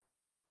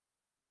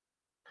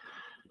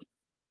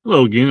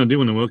Hello again. I do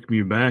want to welcome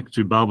you back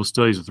to Bible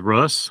Studies with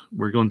Russ.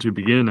 We're going to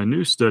begin a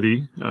new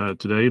study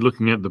today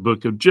looking at the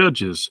book of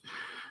Judges.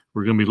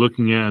 We're going to be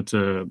looking at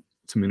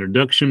some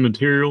introduction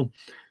material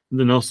and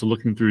then also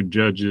looking through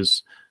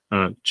Judges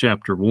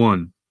chapter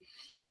 1.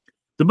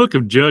 The book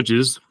of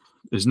Judges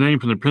is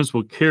named from the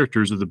principal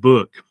characters of the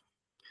book.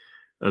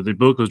 The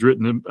book was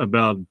written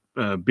about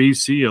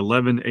BC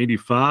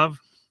 1185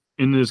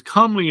 and is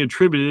commonly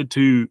attributed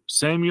to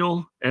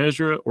Samuel,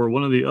 Ezra, or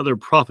one of the other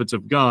prophets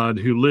of God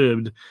who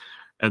lived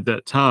at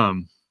that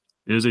time.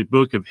 It is a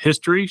book of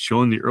history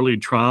showing the early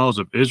trials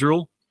of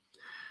Israel.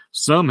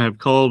 Some have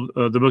called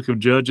the book of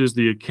Judges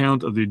the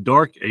account of the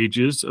dark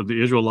ages of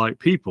the Israelite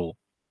people.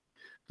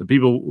 The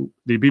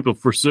people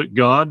forsook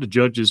God,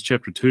 Judges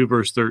chapter 2,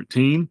 verse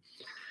 13,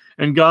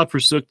 and God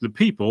forsook the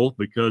people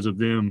because of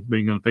them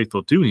being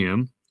unfaithful to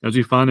him, as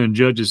we find in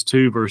Judges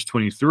 2, verse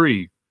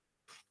 23.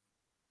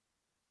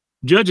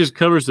 Judges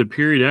covers the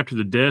period after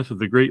the death of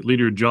the great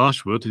leader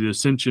Joshua to the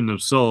ascension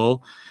of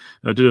Saul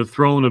to the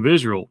throne of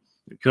Israel.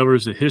 It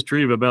covers the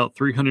history of about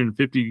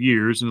 350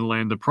 years in the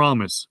land of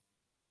promise.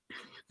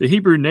 The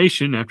Hebrew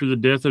nation, after the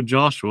death of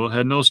Joshua,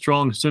 had no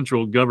strong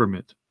central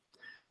government.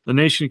 The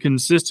nation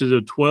consisted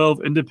of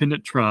 12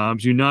 independent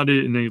tribes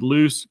united in a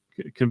loose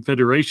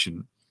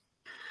confederation.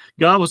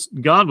 God was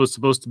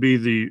supposed to be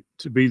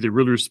the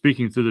ruler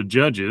speaking through the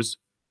judges.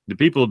 The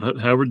people,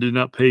 however, did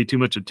not pay too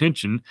much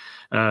attention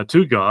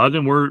to God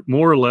and were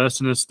more or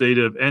less in a state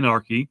of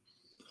anarchy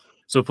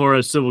so far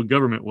as civil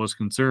government was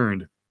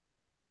concerned.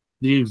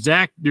 The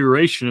exact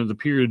duration of the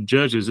period of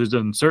Judges is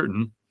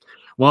uncertain.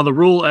 While the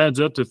rule adds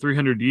up to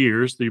 300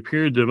 years, the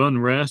period of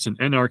unrest and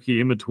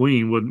anarchy in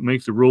between would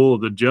make the rule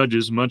of the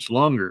judges much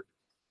longer.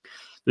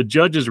 The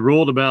judges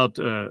ruled about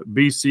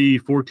BC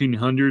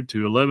 1400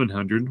 to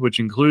 1100, which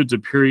includes a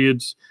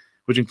period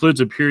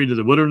of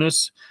the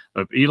wilderness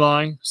of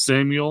Eli,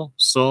 Samuel,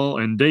 Saul,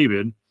 and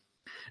David,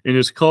 and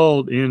is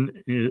called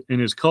in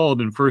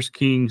 1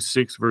 Kings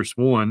 6 verse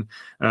 1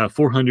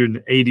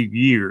 480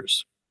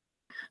 years.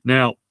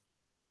 Now,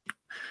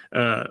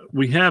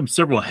 we have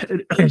several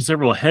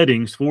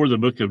headings for the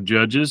book of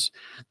Judges.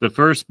 The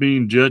first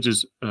being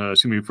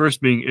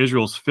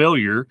Israel's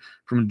failure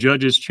from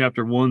Judges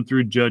chapter 1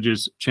 through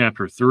Judges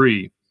chapter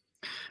 3.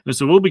 And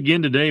so we'll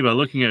begin today by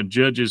looking at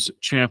Judges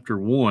chapter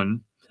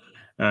 1,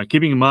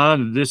 keeping in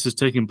mind that this is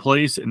taking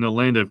place in the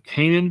land of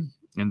Canaan,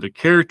 and the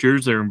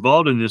characters that are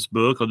involved in this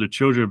book are the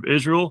children of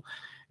Israel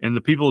and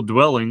the people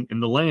dwelling in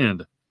the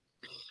land.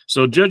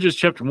 So Judges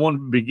chapter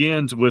 1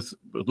 begins with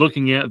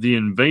looking at the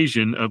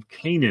invasion of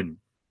Canaan.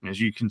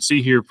 As you can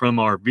see here from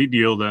our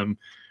video that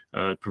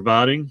I'm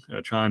providing,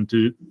 trying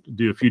to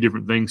do a few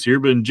different things here.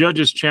 But in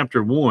Judges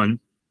chapter 1,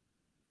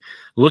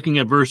 looking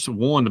at verse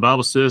 1, the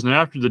Bible says,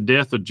 "Now after the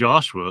death of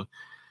Joshua,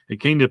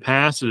 it came to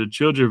pass that the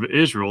children of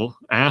Israel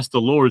asked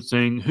the Lord,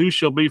 saying, 'Who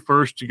shall be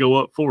first to go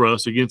up for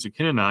us against the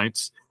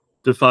Canaanites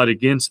to fight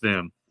against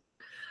them?'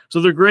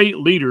 So the great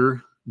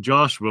leader,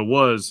 Joshua,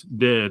 was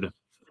dead.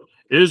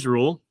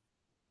 Israel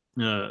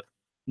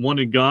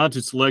wanted God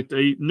to select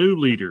a new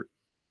leader.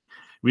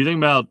 We think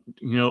about,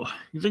 you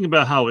think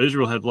about how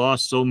Israel had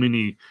lost so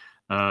many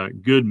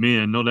good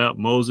men, no doubt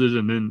Moses,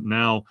 and then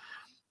now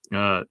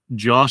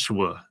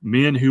Joshua,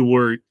 men who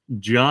were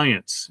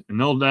giants, and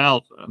no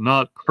doubt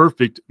not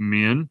perfect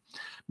men,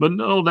 but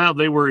no doubt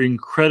they were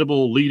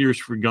incredible leaders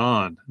for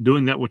God,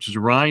 doing that which is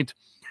right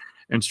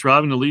and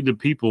striving to lead the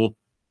people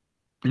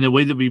in a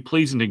way that would be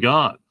pleasing to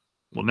God.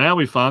 Well, now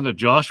we find that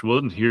Joshua,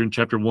 and here in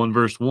chapter 1,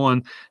 verse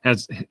 1,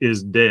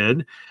 is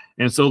dead.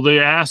 And so they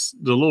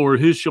asked the Lord,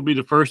 "Who shall be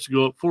the first to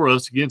go up for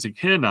us against the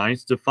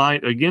Canaanites to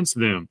fight against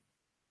them?"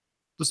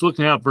 Let's look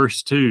now at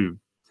verse 2.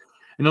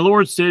 "And the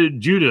Lord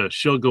said, Judah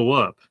shall go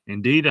up.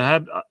 Indeed,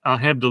 I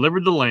have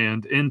delivered the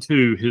land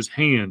into his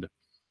hand."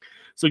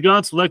 So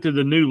God selected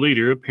the new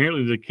leader.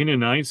 Apparently, the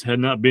Canaanites had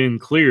not been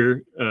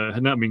cleared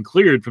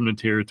from the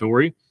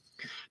territory.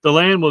 The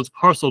land was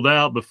parceled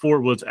out before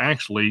it was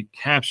actually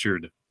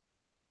captured.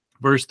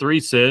 Verse 3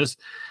 says,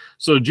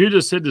 "So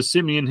Judah said to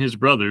Simeon his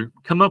brother,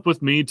 'Come up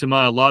with me to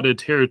my allotted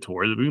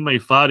territory, that we may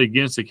fight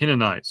against the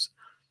Canaanites.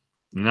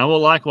 And I will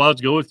likewise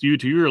go with you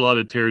to your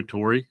allotted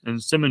territory.'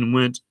 And Simeon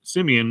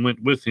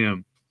went with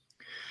him."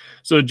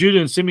 So Judah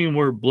and Simeon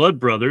were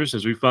blood brothers,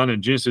 as we find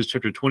in Genesis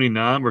chapter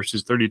 29,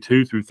 verses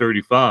 32 through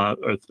 35,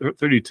 or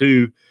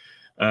 32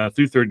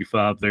 through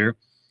 35 there.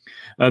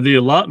 The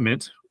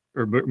allotment,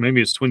 or maybe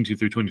it's 22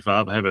 through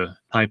 25. I have a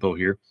typo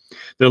here.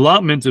 The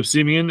allotment of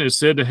Simeon is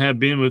said to have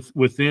been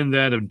within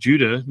that of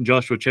Judah,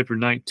 Joshua chapter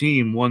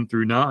 19, 1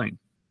 through 9.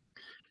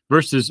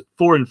 Verses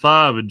 4 and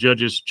 5 of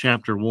Judges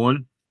chapter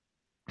 1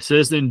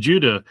 says, "Then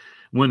Judah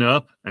went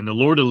up, and the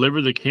Lord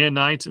delivered the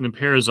Canaanites and the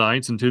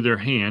Perizzites into their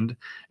hand,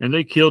 and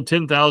they killed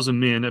 10,000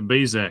 men at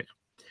Bezek.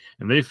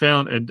 And they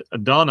found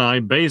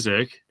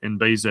Adoni-Bezek in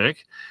Bezek,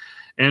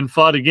 and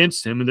fought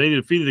against him, and they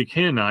defeated the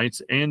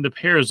Canaanites and the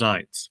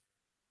Perizzites.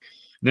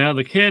 Now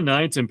the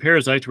Canaanites and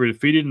Perizzites were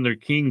defeated, and their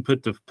king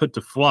put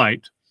to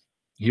flight.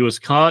 He was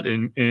caught,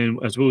 and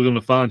as we're going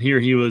to find here,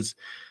 he was,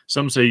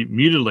 some say,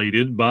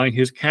 mutilated by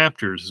his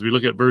captors." As we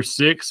look at verse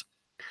 6,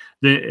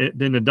 Then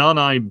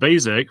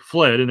Adoni-Bezek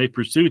fled, and they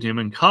pursued him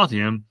and caught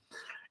him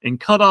and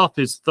cut off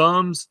his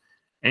thumbs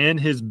and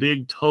his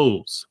big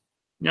toes.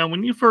 Now,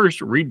 when you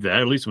first read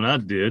that, at least when I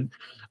did,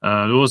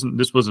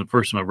 this wasn't the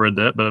first time I've read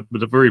that, but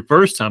the very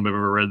first time I've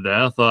ever read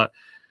that, I thought,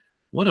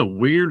 what a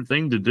weird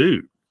thing to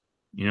do,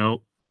 you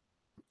know.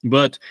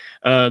 But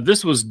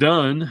this was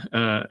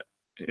done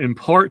in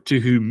part to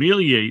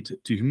humiliate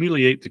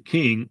the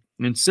king,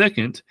 and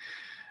second,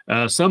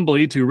 some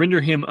believe to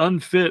render him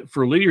unfit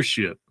for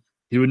leadership.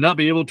 He would not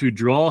be able to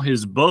draw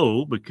his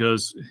bow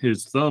because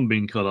his thumb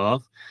being cut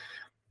off,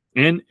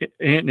 and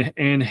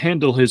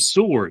handle his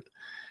sword.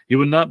 He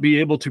would not be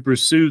able to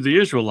pursue the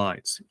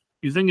Israelites.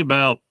 You think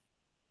about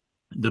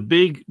the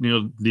big,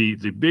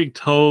 the big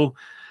toe,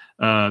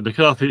 to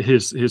cut off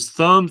his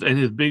thumbs and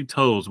his big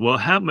toes. Well,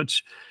 how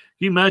much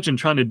can you imagine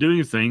trying to do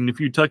anything if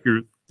you tuck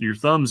your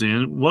thumbs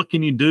in? What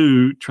can you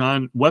do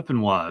trying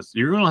weapon-wise?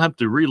 You're going to have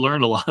to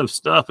relearn a lot of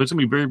stuff. It's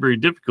going to be very, very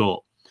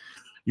difficult.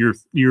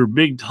 Your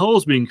big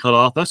toes being cut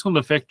off, that's going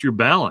to affect your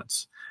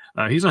balance.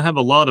 He's going to have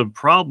a lot of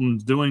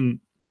problems doing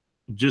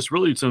just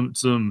really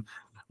some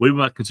we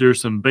might consider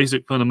some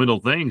basic fundamental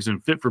things.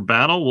 And fit for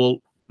battle,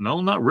 well, no,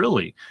 not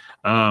really.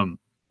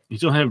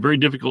 He's going to have a very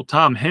difficult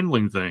time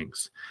handling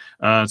things.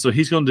 So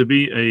he's going to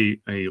be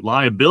a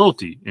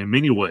liability in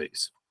many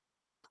ways.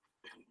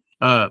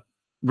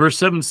 Verse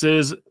 7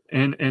 says,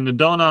 and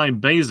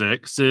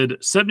Adoni-Bezek said,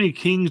 70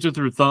 kings with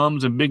their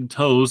thumbs and big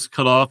toes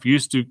cut off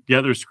used to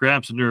gather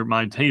scraps under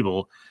my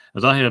table,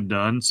 as I have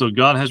done. So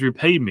God has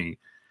repaid me.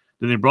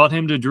 Then they brought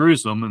him to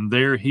Jerusalem, and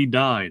there he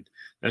died.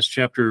 That's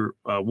chapter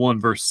 1,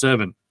 verse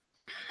 7.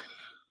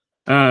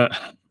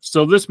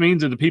 So this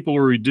means that the people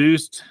were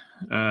reduced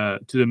to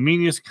the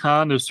meanest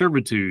kind of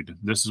servitude.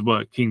 This is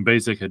what King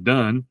Bezek had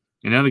done.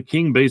 And now the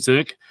King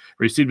Bezek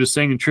received the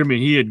same treatment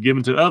he had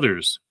given to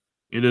others.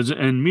 It is an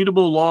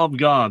immutable law of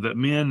God that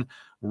men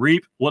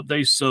reap what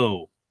they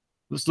sow.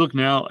 Let's look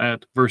now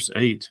at verse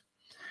 8.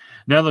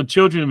 Now the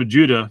children of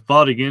Judah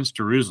fought against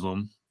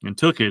Jerusalem and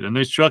took it, and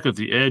they struck at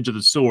the edge of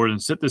the sword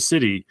and set the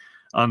city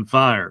on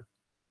fire.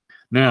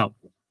 Now,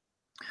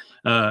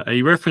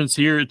 a reference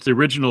here to the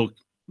original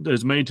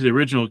is made to the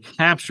original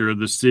capture of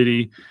the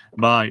city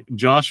by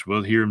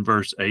Joshua here in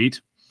verse 8.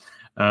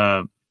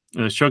 The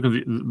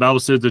Bible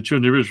says the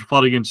children of Israel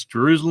fought against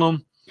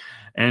Jerusalem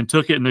and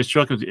took it, and they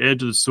struck at the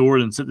edge of the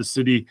sword and set the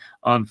city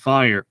on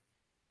fire.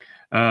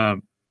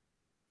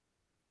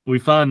 We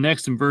find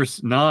next in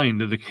verse 9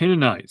 that the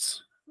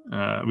Canaanites,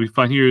 we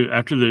find here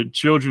after the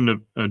children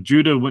of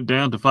Judah went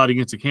down to fight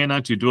against the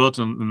Canaanites who dwelt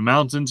in the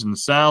mountains in the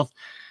south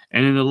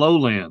and in the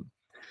lowland.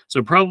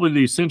 So probably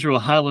the central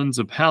highlands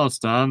of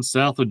Palestine,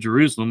 south of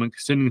Jerusalem, and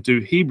extending to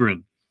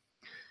Hebron.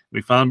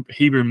 We find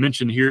Hebron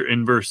mentioned here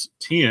in verse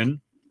 10.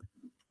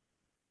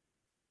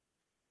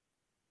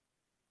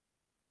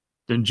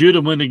 Then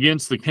Judah went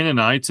against the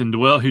Canaanites and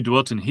who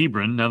dwelt in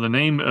Hebron. Now the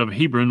name of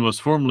Hebron was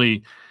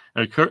formerly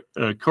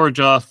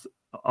Kirjath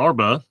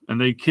Arba, and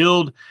they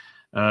killed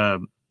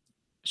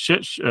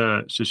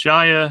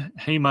Sheshiah,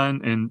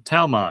 Haman, and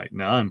Talmai.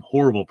 Now I'm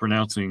horrible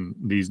pronouncing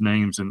these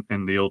names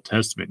in the Old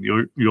Testament.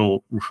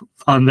 You'll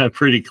find that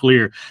pretty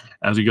clear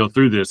as we go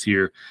through this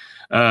here.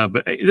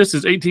 But this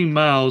is 18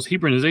 miles.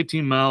 Hebron is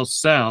 18 miles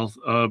south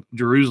of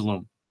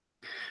Jerusalem.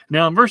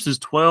 Now, in verses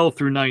 12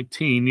 through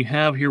 19, you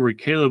have here where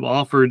Caleb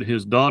offered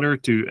his daughter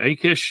to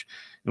Achish,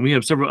 and we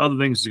have several other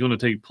things that's going to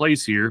take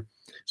place here.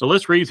 So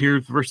let's read here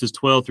verses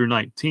 12 through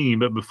 19.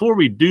 But before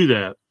we do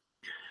that,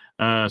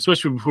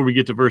 especially before we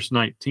get to verse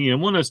 19, I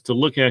want us to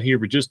look at here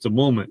for just a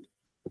moment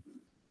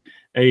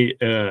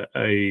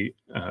a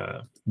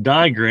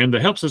diagram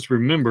that helps us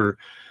remember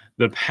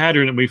the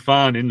pattern that we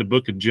find in the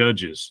book of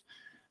Judges.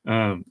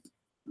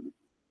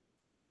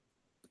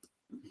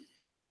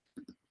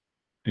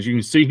 As you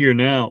can see here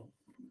now,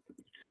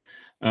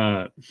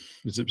 this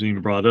is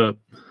even brought up,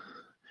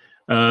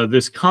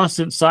 this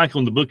constant cycle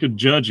in the book of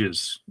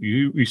Judges.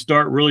 You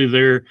start really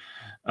there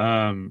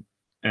on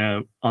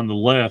the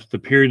left, the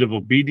period of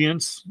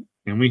obedience,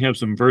 and we have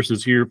some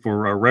verses here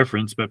for our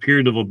reference, but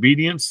period of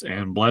obedience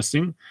and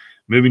blessing.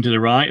 Moving to the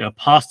right,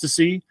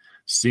 apostasy,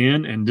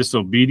 sin, and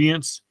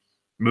disobedience.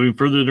 Moving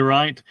further to the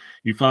right,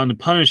 you find the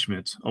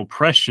punishment,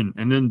 oppression,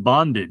 and then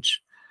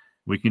bondage.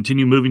 We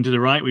continue moving to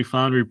the right, we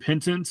find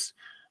repentance,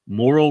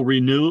 moral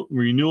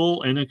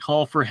renewal, and a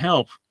call for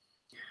help.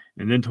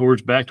 And then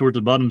back towards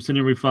the bottom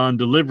center, we find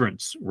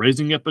deliverance,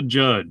 raising up a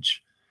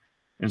judge.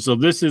 And so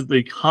this is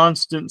the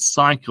constant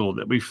cycle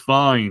that we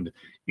find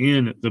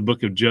in the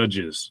book of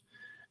Judges.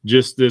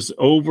 Just this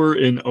over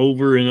and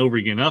over and over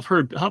again. I've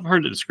heard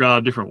it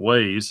described different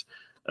ways.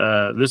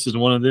 This is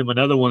one of them.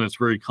 Another one that's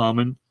very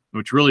common,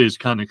 which really is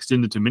kind of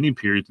extended to many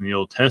periods in the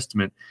Old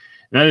Testament.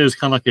 And that is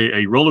kind of like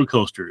a roller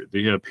coaster.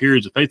 They have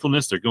periods of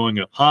faithfulness. They're going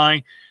up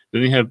high.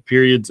 Then they have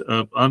periods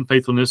of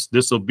unfaithfulness,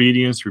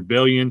 disobedience,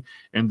 rebellion,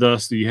 and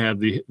thus you have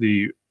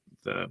the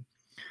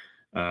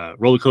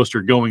roller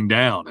coaster going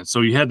down. And so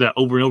you have that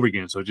over and over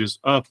again. So just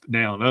up,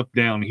 down, up,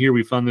 down. Here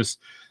we find this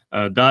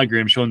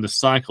diagram showing the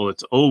cycle.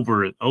 It's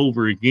over and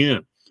over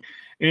again.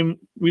 And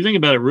we think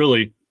about it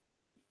really,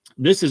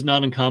 This is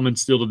not uncommon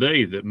still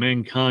today, that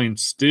mankind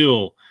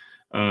still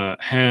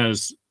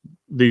has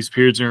these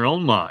periods in our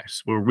own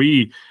lives where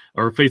we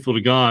are faithful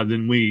to God,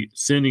 then we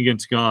sin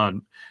against God,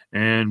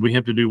 and we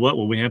have to do what?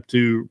 Well, we have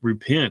to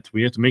repent.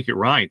 We have to make it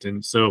right.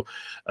 And so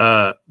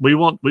we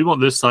want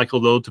this cycle,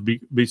 though, to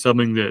be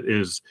something that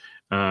is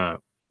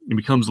it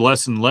becomes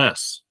less and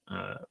less.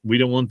 We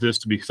don't want this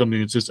to be something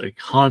that's just a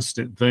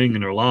constant thing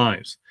in our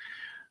lives.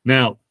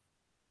 Now,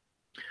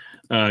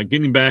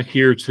 getting back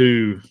here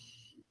to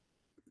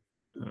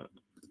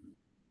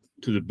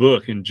the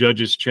book in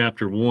Judges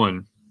chapter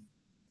 1.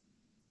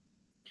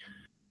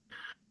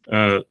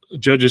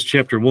 Judges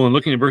chapter 1,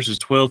 looking at verses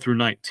 12 through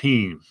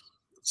 19.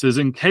 It says,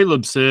 and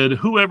Caleb said,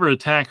 whoever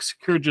attacks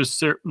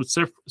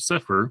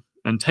Kirjath-sepher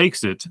and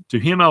takes it, to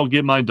him I will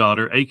give my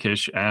daughter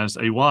Achish as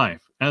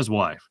wife.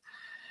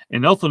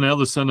 And Elthanel,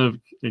 the son of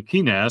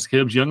Kenaz,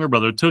 Caleb's younger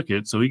brother, took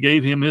it, so he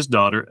gave him his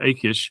daughter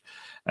Achish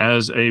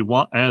as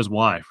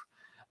wife.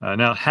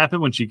 Now it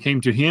happened when she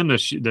came to him that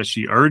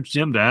she urged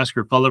him to ask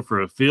her father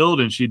for a field,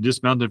 and she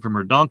dismounted from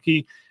her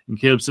donkey. And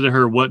Caleb said to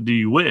her, what do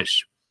you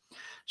wish?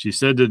 She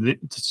said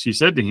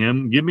to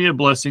him, give me a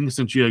blessing,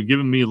 since you have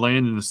given me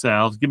land in the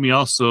south. Give me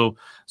also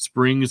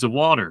springs of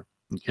water.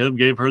 And Caleb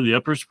gave her the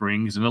upper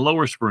springs and the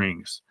lower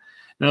springs.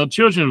 Now the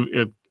children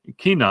of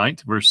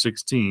Kenite, verse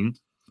 16,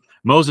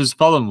 Moses'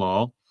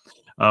 father-in-law,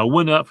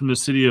 went up from the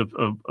city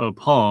of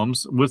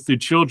Palms with the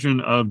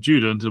children of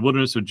Judah into the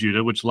wilderness of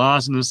Judah, which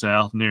lies in the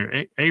south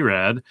near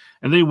Arad,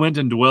 and they went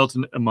and dwelt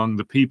among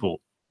the people.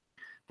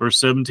 Verse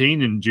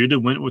 17, and Judah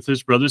went with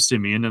his brother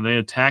Simeon, and they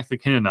attacked the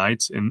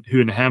Canaanites who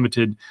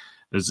inhabited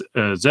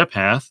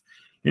Zephath,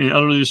 and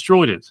utterly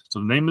destroyed it. So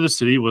the name of the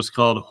city was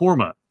called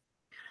Hormah.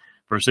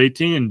 Verse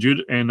 18,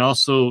 and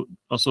also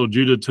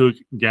Judah took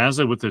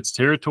Gaza with its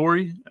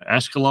territory,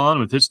 Ashkelon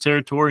with its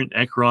territory, and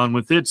Ekron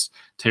with its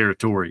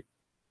territory.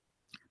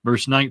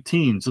 Verse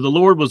 19, so the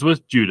Lord was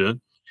with Judah,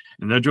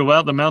 and they drove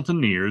out the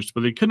mountaineers,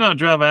 but they could not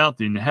drive out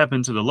the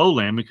inhabitants of the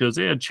lowland, because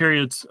they had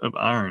chariots of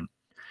iron.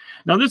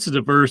 Now, this is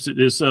a verse that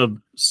is of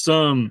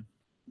some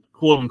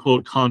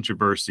quote-unquote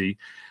controversy.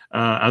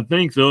 I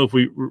think, though, if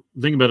we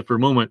think about it for a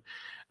moment,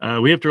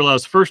 we have to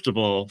realize, first of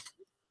all,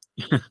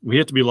 we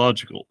have to be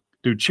logical.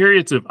 Do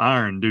chariots of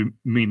iron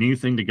mean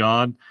anything to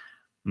God?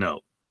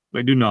 No,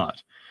 they do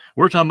not.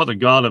 We're talking about the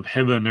God of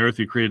heaven and earth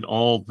who created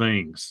all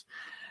things.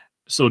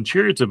 So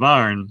chariots of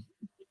iron,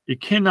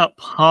 it cannot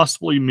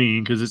possibly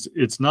mean, because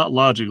it's not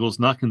logical, it's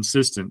not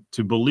consistent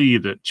to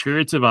believe that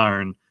chariots of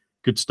iron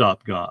could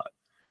stop God.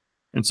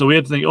 And so we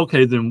have to think,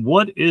 okay, then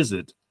what is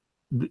it?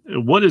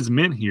 What is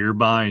meant here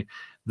by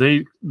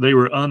they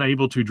were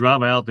unable to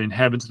drive out the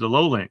inhabitants of the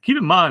lowland? Keep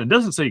in mind, it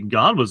doesn't say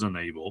God was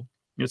unable.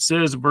 It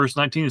says in verse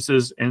 19, it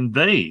says, and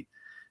they,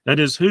 that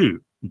is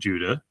who?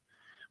 Judah.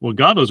 Well,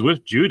 God was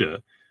with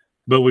Judah,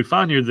 but we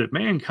find here that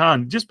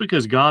mankind, just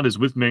because God is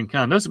with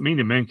mankind, doesn't mean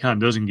that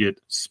mankind doesn't get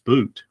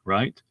spooked,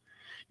 right?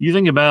 You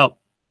think about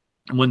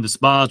when the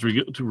spies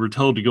were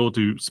told to go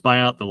to spy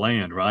out the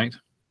land, right?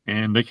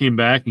 And they came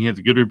back, and you had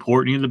the good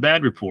report, and you had the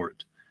bad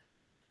report.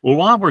 Well,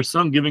 why were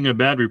some giving a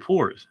bad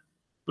report?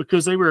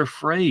 Because they were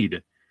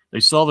afraid. They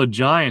saw the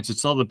giants, they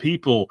saw the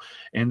people,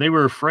 and they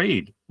were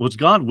afraid. Was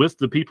God with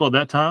the people at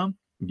that time?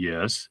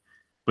 Yes.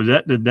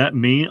 But did that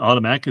mean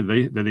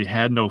automatically that they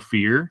had no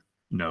fear?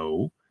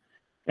 No.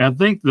 And I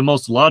think the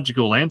most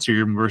logical answer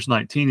here in verse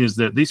 19 is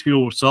that these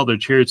people saw their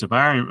chariots of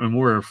iron and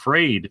were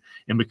afraid,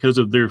 and because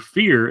of their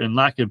fear and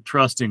lack of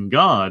trust in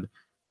God,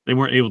 they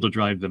weren't able to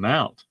drive them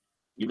out.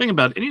 You think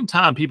about it,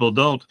 anytime people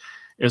don't,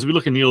 as we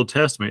look in the Old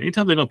Testament,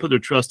 anytime they don't put their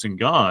trust in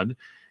God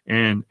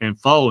and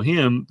follow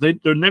him,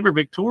 they're never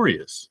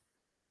victorious.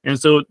 And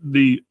so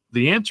the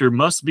answer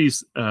must be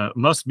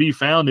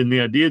found in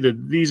the idea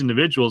that these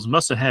individuals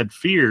must have had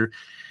fear,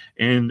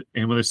 and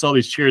when they saw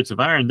these chariots of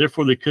iron,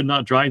 therefore they could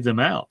not drive them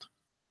out.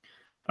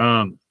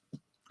 And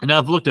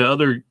I've looked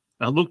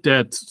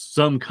at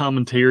some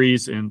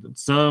commentaries, and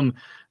some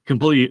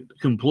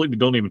completely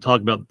don't even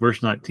talk about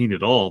verse 19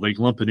 at all. They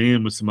lump it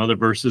in with some other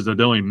verses that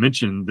don't even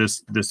mention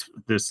this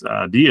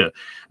idea. And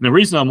the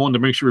reason I wanted to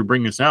make sure we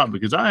bring this out,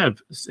 because I have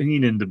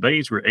seen in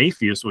debates where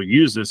atheists will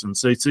use this and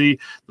say, see,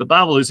 the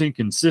Bible is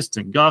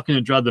inconsistent. God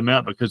couldn't drive them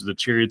out because of the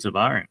chariots of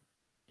iron.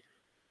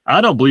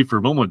 I don't believe for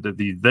a moment that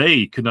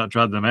they could not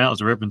drive them out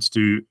is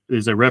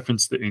a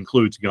reference that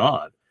includes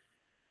God.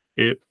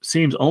 It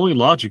seems only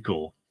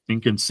logical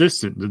and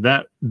consistent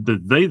that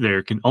they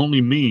there can only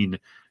mean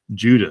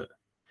Judah.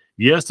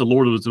 Yes, the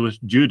Lord was with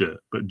Judah,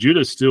 but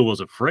Judah still was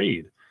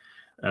afraid.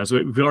 As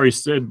we've already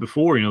said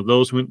before,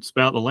 those who went to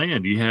spout the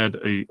land. You had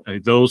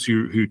those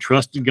who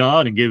trusted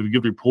God and gave a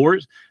good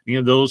report. You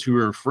had those who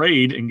were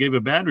afraid and gave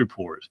a bad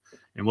report.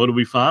 And what do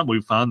we find?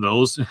 We find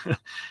those,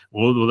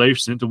 well, they've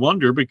sent to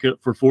wander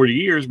for 40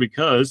 years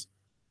because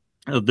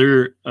of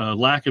their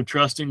lack of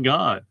trust in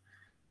God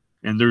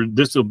and their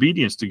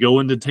disobedience to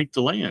go in to take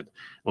the land.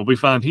 Well, we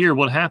find here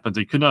what happens.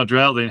 They could not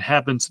drive out the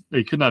inhabitants.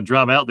 They could not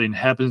drive out the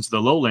inhabitants of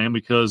the lowland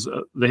because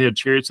they had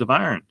chariots of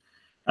iron.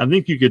 I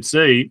think you could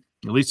say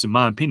at least in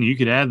my opinion, you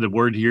could add the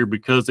word here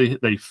because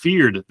they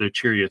feared the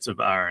chariots of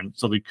iron,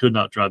 so they could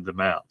not drive them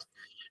out.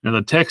 Now,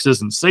 the text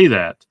doesn't say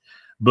that,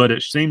 but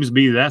it seems to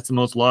be that's the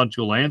most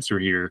logical answer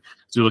here.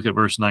 So look at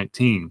verse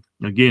 19.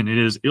 Again, it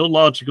is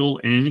illogical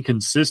and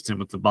inconsistent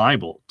with the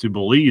Bible to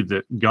believe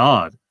that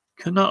God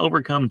could not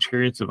overcome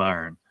chariots of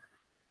iron.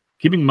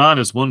 Keeping in mind,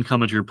 as one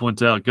commentator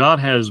points out, God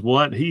has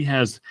what? He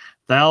has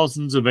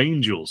thousands of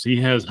angels. He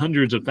has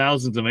hundreds of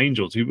thousands of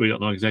angels. We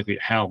don't know exactly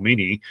how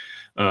many,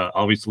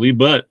 obviously,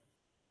 but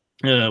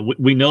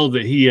we know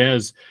that he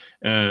has,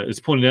 it's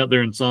pointed out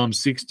there in Psalm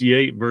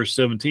 68, verse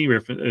 17,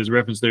 as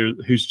reference there,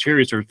 whose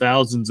chariots are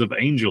thousands of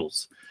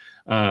angels.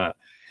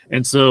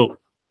 And so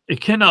it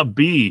cannot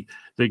be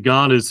that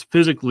God is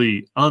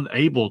physically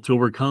unable to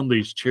overcome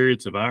these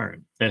chariots of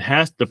iron.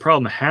 The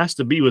problem has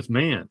to be with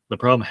man. The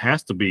problem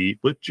has to be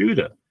with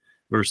Judah.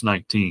 Verse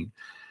 19.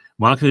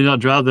 Why can they not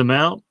drive them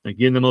out?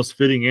 Again, the most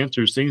fitting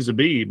answer seems to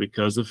be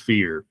because of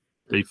fear.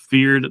 They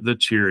feared the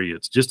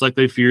chariots, just like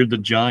they feared the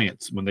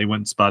giants when they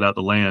went and spied out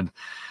the land,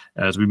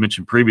 as we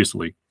mentioned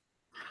previously.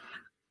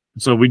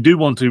 So we do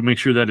want to make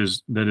sure that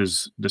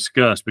is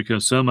discussed,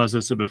 because some, as I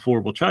said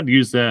before, will try to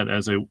use that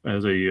as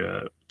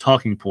a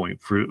talking point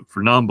for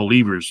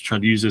non-believers, try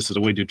to use this as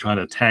a way to try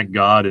to attack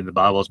God and the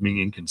Bible as being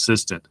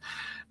inconsistent.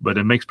 But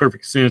it makes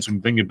perfect sense when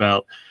you think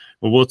about,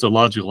 well, what's a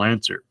logical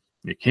answer?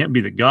 It can't be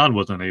that God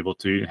wasn't able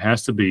to. It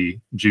has to be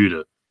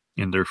Judah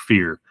in their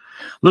fear.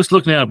 Let's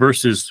look now at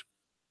verse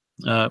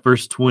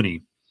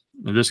 20.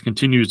 And this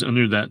continues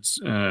under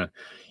that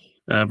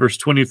verse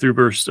 20 through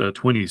verse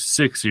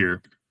 26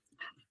 here.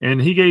 And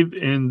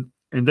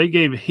they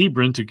gave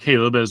Hebron to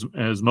Caleb,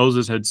 as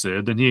Moses had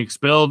said. Then he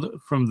expelled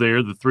from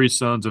there the three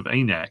sons of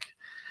Anak.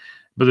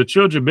 But the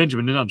children of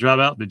Benjamin did not drive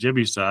out the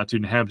Jebusites who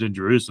inhabited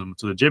Jerusalem.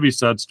 So the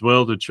Jebusites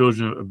dwell the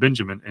children of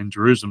Benjamin in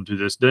Jerusalem to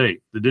this day.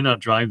 They did not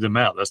drive them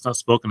out. That's not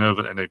spoken of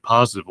in a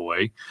positive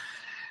way.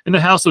 And the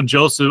house of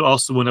Joseph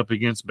also went up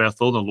against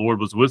Bethel, and the Lord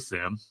was with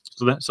them.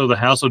 So the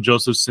house of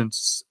Joseph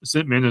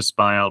sent men to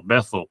spy out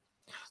Bethel.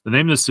 The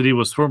name of the city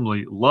was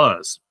formerly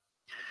Luz.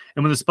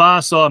 And when the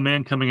spies saw a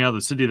man coming out of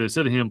the city, they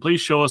said to him, "Please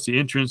show us the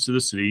entrance to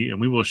the city, and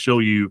we will show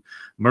you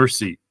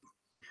mercy."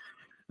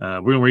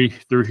 We're going to read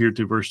through here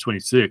to verse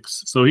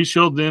 26. So he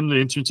showed them the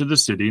entrance to the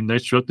city, and they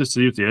struck the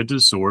city with the edge of the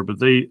sword, but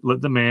they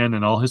let the man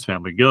and all his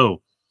family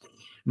go.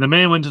 And the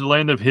man went to the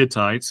land of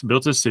Hittites,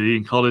 built a city,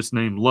 and called its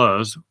name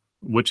Luz,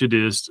 which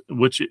is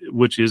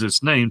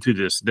its name to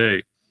this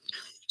day.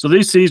 So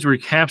these cities were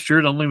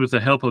captured only with the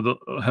help of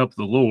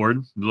the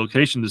Lord. The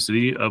location of the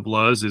city of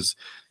Luz is,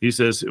 he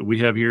says, we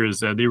have here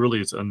is that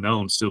it's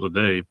unknown still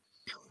today.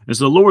 And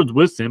so the Lord's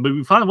with them. But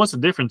we find, what's the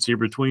difference here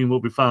between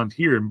what we found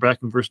here and back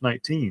in verse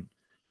 19?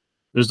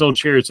 There's no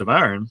chariots of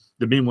iron.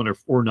 The men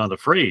were not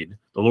afraid.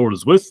 The Lord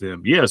is with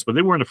them, yes, but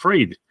they weren't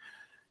afraid.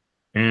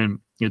 And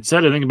it's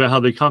sad to think about how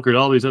they conquered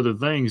all these other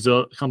things,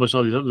 accomplished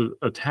all these other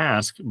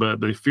tasks, but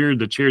they feared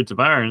the chariots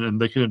of iron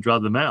and they couldn't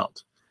drive them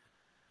out.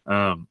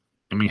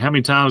 I mean, how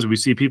many times do we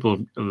see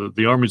people,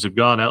 the armies of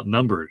God,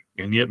 outnumbered,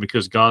 and yet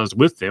because God is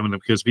with them and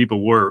because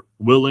people were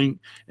willing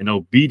and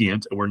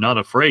obedient and were not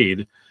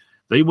afraid,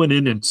 they went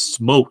in and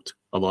smoked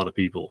a lot of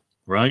people,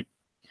 right?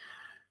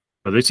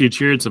 But they see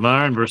chariots of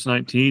iron, verse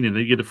 19, and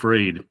they get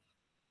afraid.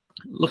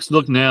 Let's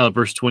look now at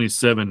verse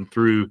 27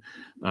 through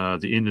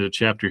the end of the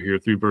chapter here,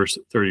 through verse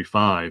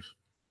 35. I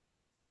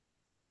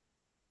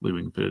believe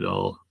we can put it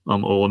all.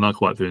 Well, not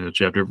quite through the end of the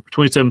chapter,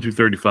 27 through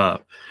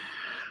 35.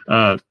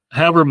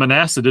 However,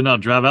 Manasseh did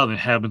not drive out the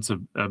inhabitants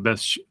of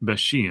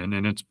Beth-shean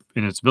and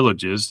its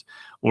villages,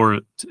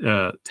 or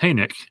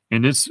Tanakh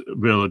and its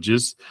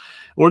villages,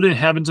 or the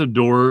inhabitants of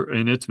Dor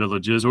and its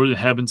villages, or the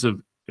inhabitants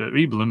of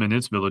Eblim and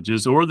its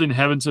villages, or the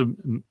inhabitants of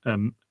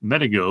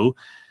Medigo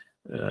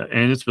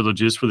and its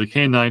villages, for the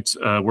Canaanites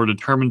were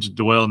determined to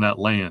dwell in that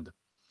land.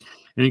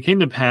 And it came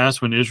to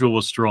pass, when Israel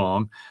was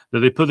strong, that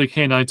they put the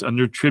Canaanites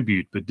under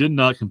tribute, but did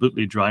not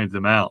completely drive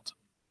them out.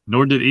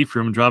 Nor did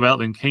Ephraim drive out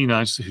the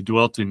Canaanites who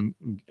dwelt in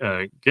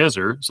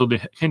Gezer, so the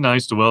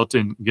Canaanites dwelt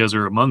in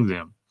Gezer among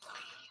them.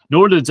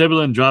 Nor did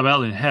Zebulun drive out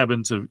the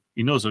inhabitants of,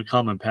 it's a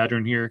common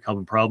pattern here,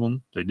 common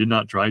problem. They did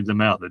not drive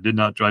them out. They did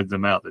not drive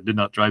them out. They did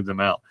not drive them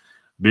out.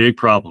 Big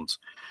problems.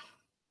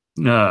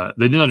 They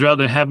did not drive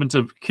the inhabitants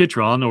of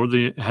Kitron or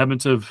the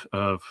inhabitants of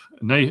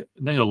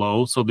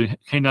Nahalo, so the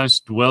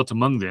Canaanites dwelt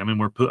among them and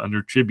were put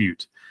under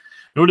tribute.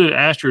 Nor did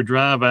Asher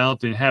drive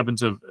out the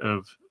inhabitants of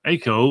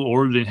Acho,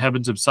 or the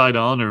inhabitants of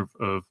Sidon,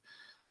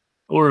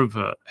 or of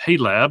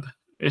Halab,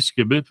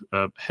 Eshkabib,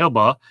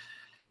 Helba,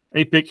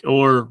 Apik,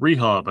 or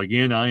Rehob.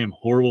 Again, I am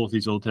horrible with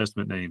these Old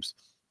Testament names.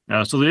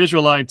 So the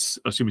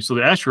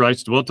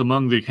Asherites dwelt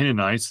among the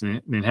Canaanites,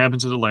 the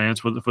inhabitants of the lands,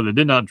 for they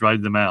did not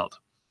drive them out.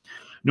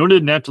 Nor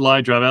did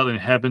Naphtali drive out the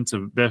inhabitants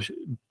of Beth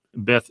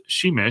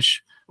Shemesh,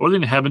 or the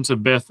inhabitants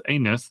of Beth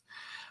Anath,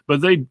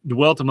 but they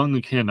dwelt among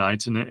the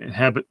Canaanites and the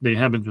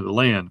inhabitants of the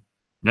land.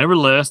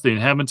 Nevertheless, the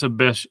inhabitants of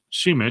Beth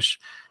Shemesh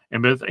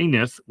and Beth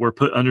Anath were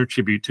put under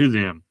tribute to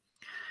them.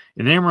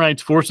 And the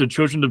Amorites forced the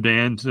children of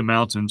Dan to the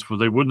mountains, for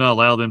they would not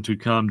allow them to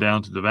come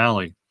down to the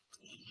valley.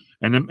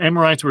 And the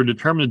Amorites were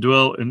determined to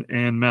dwell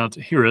in Mount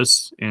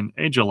Heres, in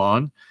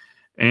Ajalon,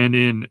 and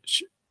in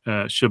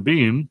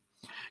Shabeam.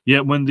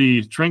 Yet when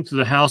the strength of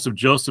the house of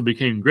Joseph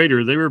became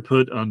greater, they were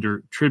put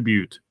under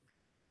tribute.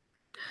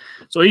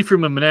 So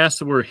Ephraim and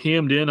Manasseh were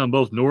hemmed in on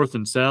both north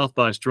and south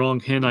by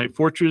strong Hanite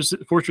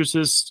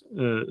fortresses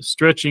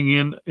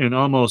stretching in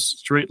almost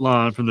straight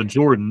line from the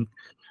Jordan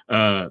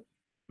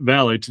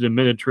Valley to the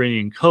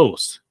Mediterranean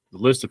coast. The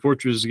list of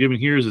fortresses given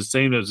here is the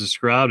same as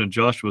described in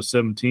Joshua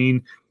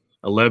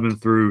 17:11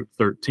 through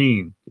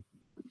 13.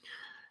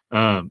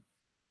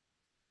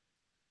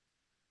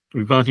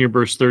 We find here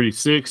verse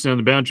 36, and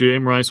the boundary of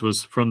Amorites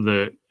was from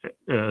the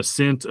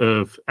ascent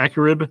of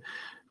Acharib,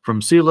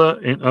 from Selah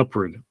and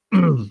upward.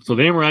 So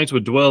the Amorites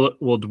will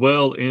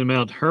dwell in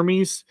Mount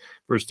Hermes.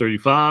 Verse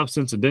 35,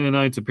 since the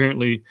Danaanites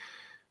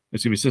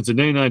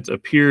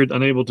appeared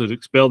unable to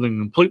expel them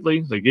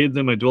completely, they gave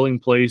them a dwelling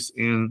place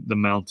in the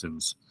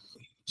mountains.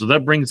 So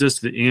that brings us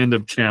to the end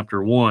of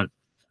chapter 1.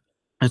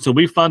 And so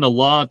we find a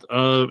lot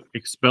of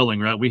expelling,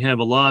 right? We have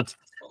a lot,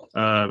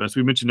 as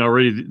we mentioned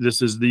already,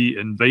 this is the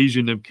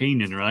invasion of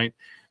Canaan, right?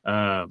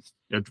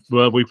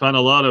 Well, we find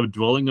a lot of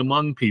dwelling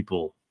among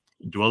people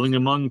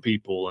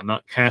and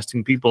not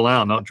casting people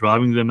out, not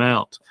driving them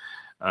out.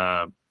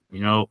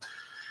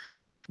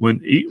 When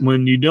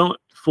you don't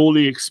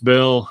fully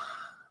expel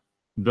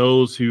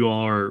those who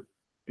are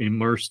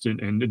immersed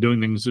in doing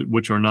things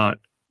which are not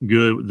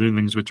good, doing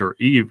things which are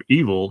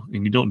evil,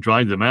 and you don't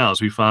drive them out,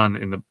 as we find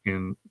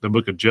in the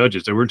book of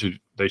Judges,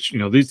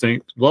 these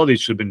things, a lot of these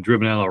should have been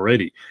driven out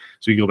already.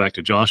 So you go back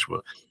to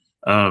Joshua.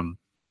 Well,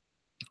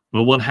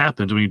 what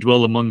happens when you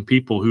dwell among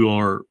people who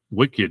are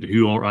wicked,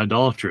 who are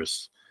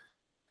idolatrous?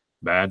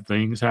 Bad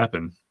things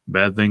happen.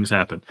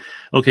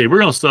 Okay, we're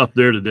going to stop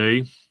there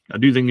today. I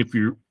do thank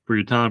you for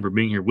your time, for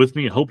being here with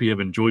me. I hope you have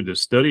enjoyed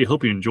this study. I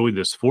hope you enjoyed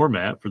this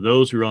format. For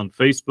those who are on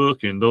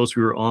Facebook and those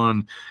who are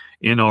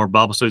in our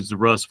Bible Studies of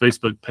Russ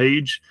Facebook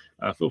page,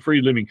 feel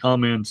free to leave me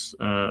comments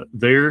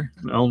there,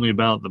 not only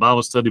about the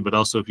Bible study, but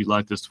also if you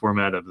like this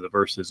format of the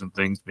verses and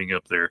things being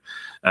up there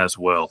as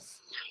well.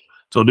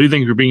 So I do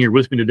thank you for being here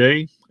with me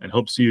today, and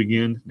hope to see you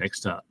again next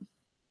time.